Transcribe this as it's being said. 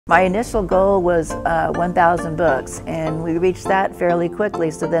My initial goal was 1,000 books, and we reached that fairly quickly,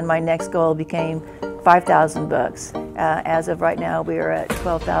 so then my next goal became 5,000 books. As of right now, we are at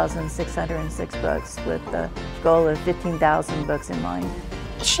 12,606 books with the goal of 15,000 books in mind.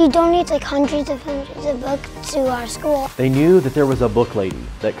 She donates like hundreds of books to our school. They knew that there was a book lady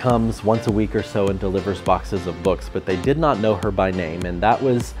that comes once a week or so and delivers boxes of books, but they did not know her by name, and that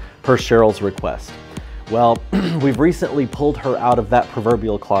was per Cheryl's request. Well, we've recently pulled her out of that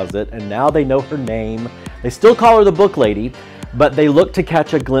proverbial closet, and now they know her name. They still call her the book lady, but they look to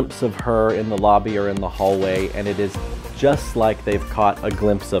catch a glimpse of her in the lobby or in the hallway, and it is just like they've caught a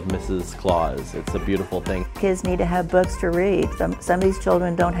glimpse of Mrs. Claus. It's a beautiful thing. Kids need to have books to read. Some of these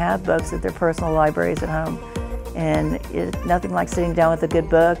children don't have books at their personal libraries at home, and it's nothing like sitting down with a good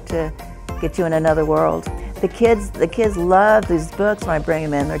book to get you in another world. The kids love these books when I bring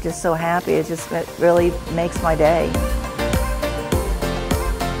them in. They're just so happy. It really makes my day.